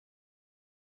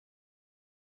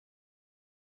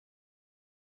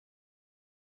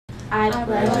I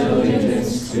pledge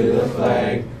allegiance to the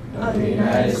flag of the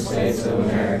United States of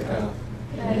America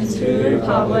and to the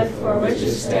republic for which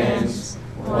it stands,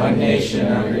 one nation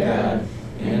under God,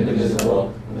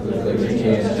 indivisible, with liberty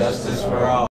and justice for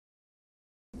all.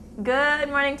 Good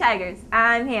morning, Tigers.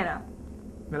 I'm Hannah.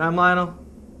 And I'm Lionel.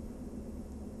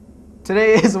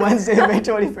 Today is Wednesday, May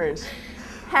 21st.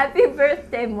 Happy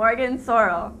birthday, Morgan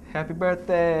Sorrell. Happy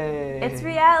birthday. It's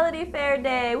Reality Fair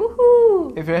Day.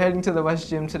 Woohoo! If you're heading to the West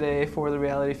Gym today for the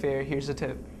Reality Fair, here's a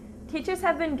tip. Teachers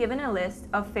have been given a list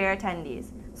of fair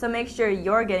attendees, so make sure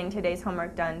you're getting today's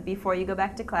homework done before you go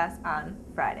back to class on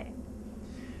Friday.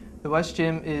 The West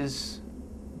Gym is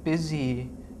busy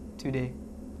today.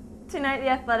 Tonight, the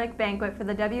athletic banquet for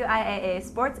the WIAA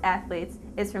sports athletes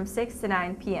is from 6 to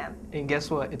 9 p.m. And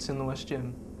guess what? It's in the West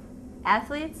Gym.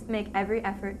 Athletes make every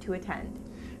effort to attend.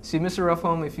 See Mr.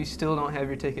 Ruffholm if you still don't have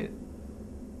your ticket.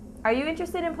 Are you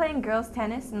interested in playing girls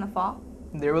tennis in the fall?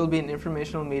 There will be an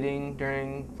informational meeting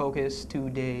during Focus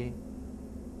today.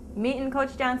 Meet in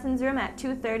Coach Johnson's room at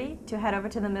 2:30 to head over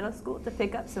to the middle school to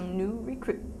pick up some new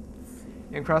recruits.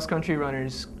 And cross-country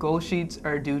runners, goal sheets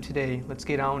are due today. Let's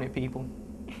get on it, people.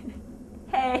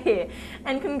 Hey,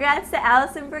 and congrats to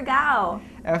Allison Bergau.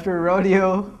 After a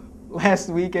rodeo last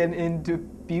weekend in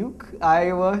Dubuque,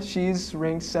 Iowa, she's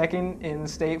ranked second in the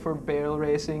state for barrel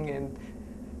racing and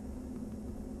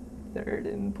third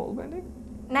in pole bending.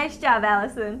 Nice job,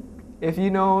 Allison. If you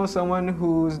know someone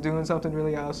who's doing something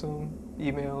really awesome,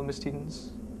 email Miss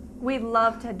Teens. We'd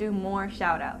love to do more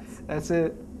shout-outs. That's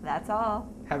it. That's all.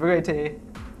 Have a great day.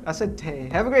 I said tay.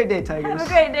 Have a great day, Tigers. Have a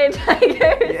great day,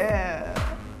 Tigers. Yeah.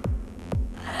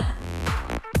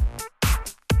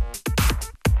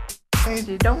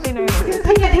 Don't be nervous.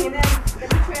 Keep hitting and then you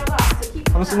trail off, so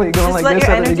keep I'm just like going Just like let this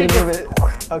your at the energy beginning of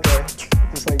it. Okay.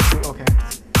 Just like, okay.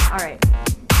 All right.